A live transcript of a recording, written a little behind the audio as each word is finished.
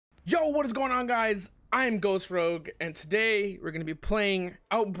Yo, what is going on, guys? I am Ghost Rogue, and today we're gonna be playing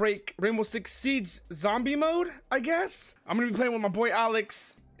Outbreak Rainbow Six Siege zombie mode, I guess. I'm gonna be playing with my boy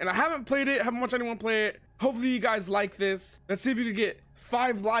Alex, and I haven't played it, haven't watched anyone play it. Hopefully you guys like this. Let's see if you can get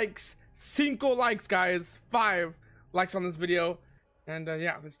 5 likes, 5 likes, guys. 5 likes on this video. And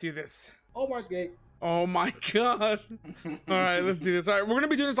yeah, let's do this. Omar's gay. Oh my god. All right, let's do this. All right, we're gonna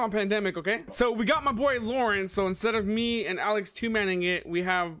be doing this on Pandemic, okay? So we got my boy Lawrence. So instead of me and Alex 2-manning it, we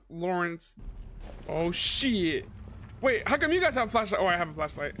have Lawrence. Oh shit. Wait, how come you guys have a flashlight? Oh, I have a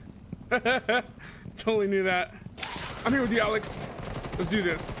flashlight. Totally knew that. I'm here with you, Alex. Let's do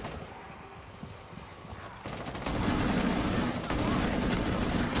this.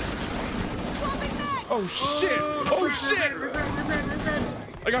 Oh shit! Oh shit!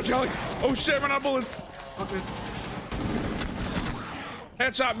 I got you, Alex. Oh shit, I ran out of bullets.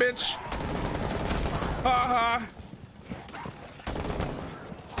 Headshot, bitch. Haha.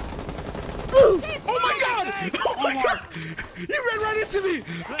 Oh my god! Oh my god! You ran right into me!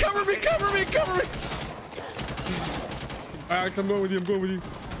 Cover me, cover me, cover me! Alex, I'm going with you, I'm going with you.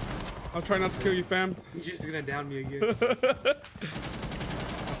 I'll try not to kill you, fam. You're just gonna down me again.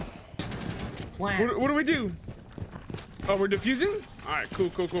 What do we do? Oh, we're defusing? Alright,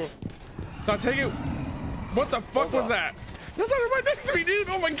 cool, cool, cool. So I'll take it. What the fuck was that? That's right next to me, dude!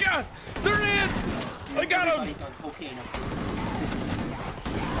 Oh my god! They're in! I got him!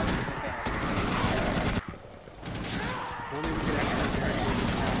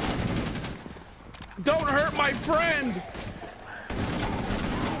 Don't hurt my friend!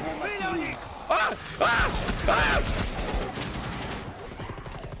 Ah! Ah! Ah!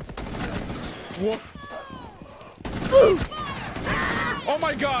 What? Oh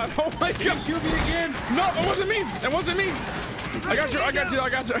my god! Oh my god! Shoot me again! No, it wasn't me! It wasn't me! I got you! I got you! I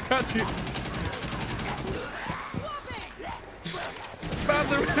got you! I got you!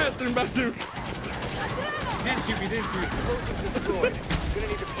 Bathroom! Bathroom! Bathroom! Can't shoot me, didn't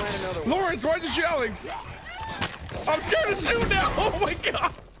you? Lawrence, why'd you shoot Alex? I'm scared to shoot now! Oh my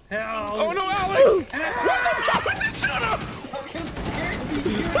god! Hell! Oh no, Alex! What the fuck would you shoot him? Fucking scared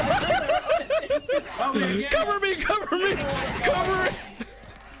me, Cover me! Cover me! Cover me!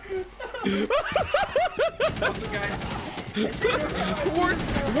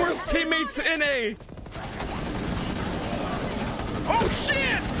 Worst teammates in A. Oh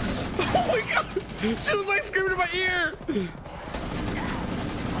shit! Oh my god! She was like screaming in my ear.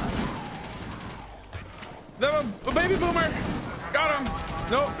 A baby boomer. Got him.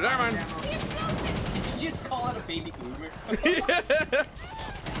 Nope, never mind. Did you just call it a baby boomer? Yeah.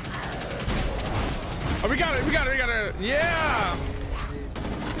 Oh, we got it. We got it. We got it. Yeah.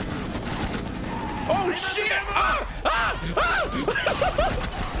 Oh shit! Ah! Ah! Ah!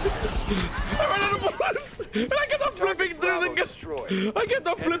 I ran out of bullets! And I kept on flipping through the gun! I kept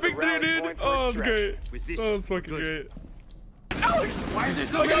on flipping through, dude! Oh, that's great. Oh, that's fucking great. Alex! Why is there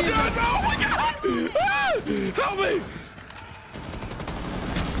so many? many? Oh my god! Ah! Help me!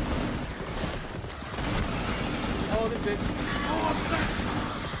 Oh, this bitch.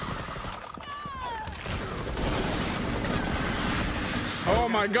 Oh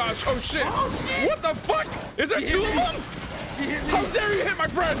my gosh! Oh shit! Oh, shit. What the fuck? Is there 2 of them? How dare you hit my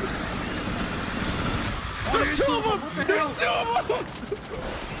friend? There's 2 of them! There's 2 of them!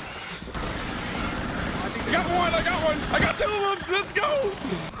 I got one! I got one! I got 2 of them! Let's go!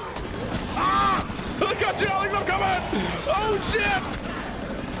 Ah! I got you, Alex! I'm coming! Oh shit!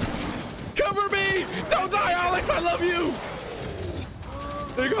 Cover me! Don't die, Alex! I love you!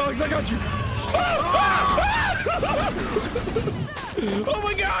 There you go, Alex! I got you! Ah! Ah! Ah! Oh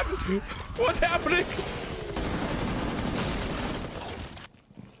my god! What's happening?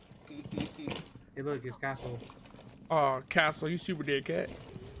 It looks this castle. Oh, Castle, you super dead cat.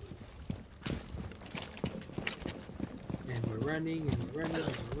 And we're running and we're running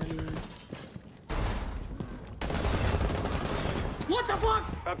and we're running. What the fuck?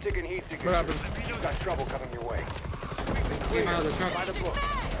 I'm taking heat to What happened? You've got trouble coming your way. Came out of the truck. By the book.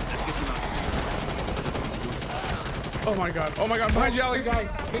 Oh my god. Oh my god. Behind you, Alex. Big guy.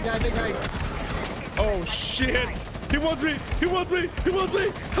 Big guy. Big guy. Oh shit. He wants me. He wants me. He wants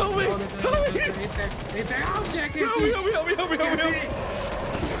me. Help me. Oh, Help me. oh, Jack, Help me. Help me. Help me. Help me. Help me. Help me.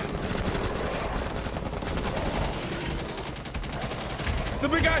 The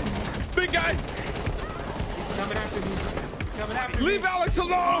big guy. Big guy. Coming after me. Coming after me. Leave Alex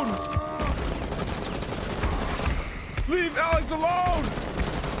alone. Leave Alex alone.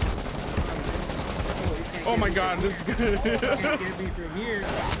 Oh my god, this is good. Can't get me from here.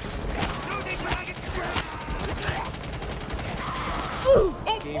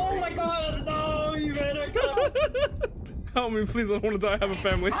 Oh my god, no, you ran across. Help me, please. I don't want to die. I have a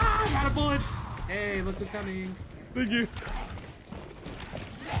family. Ah, I'm out of bullets. Hey, look who's coming. Thank you.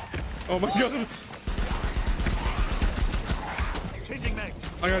 Oh my god. Changing mags.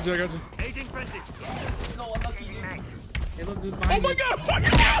 I got you. I got you. Aging friendly. So unlucky, dude. Hey, look who's Oh behind my me. god. Oh my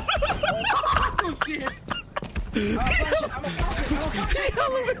god. Oh shit. I'm a flashing.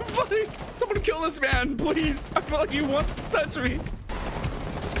 Elevator buddy. Someone kill this man, please. I feel like he wants to touch me.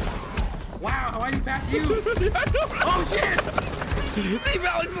 Wow, how I didn't pass you? I don't know. Oh shit. Leave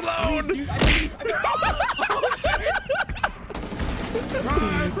Alex alone. Dude, I believe. Oh shit.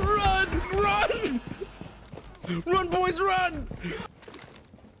 Run. Run! Run! Run, boys, run!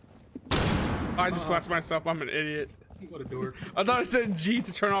 I just flashed myself. I'm an idiot. You go to door. I thought it said G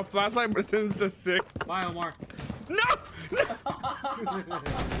to turn off flashlight, but it didn't say sick. Bye, Omar. No! No!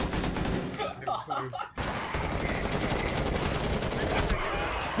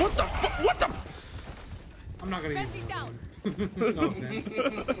 What the fuck? What the? I'm not gonna use Bending it. down. No offense.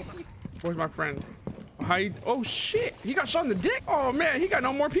 Where's my friend? How you? Oh shit! He got shot in the dick. Oh man, he got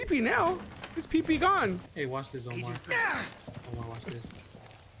no more pee now. His pee gone. Hey, watch this, Omar. Omar, watch this.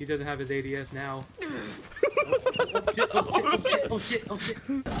 He doesn't have his ADS now. Oh shit! Oh shit! Oh shit!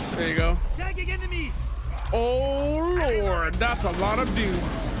 There you go. Tagging enemy. Oh lord, that's a lot of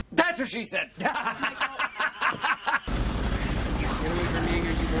dudes. That's what she said. Get away from me, you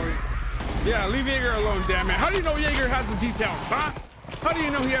boys. Yeah, leave Jaeger alone, damn it. How do you know Jaeger has the details, huh? How do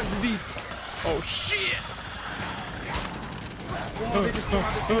you know he has the deets? Oh shit! Oh, they just came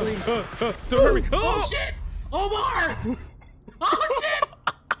out the ceiling. Don't hurt me. Oh shit! Omar! Oh shit!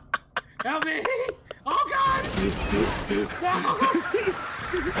 Help me! Oh god!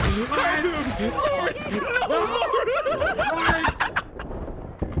 Lawrence! No, Lawrence!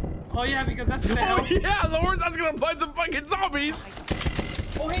 Oh yeah, because that's gonna Oh help. yeah, Lawrence, I was gonna fight some fucking zombies.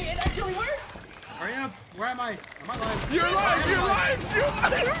 Oh hey, it actually worked. Hurry up! Where am I? Am I alive? You're alive! You're alive! You're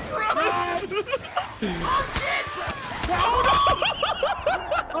alive! Run! Oh shit! Oh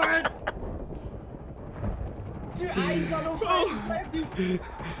Alright! Dude, I ain't got no flashes left, dude. no!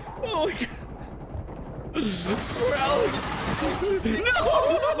 Oh my god! Where else? No!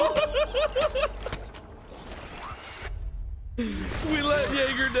 We let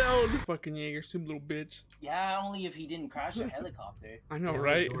Jaeger down. Fucking Jaeger, some little bitch. Yeah, only if he didn't crash a helicopter. I know,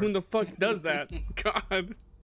 right? Who the fuck does that? God.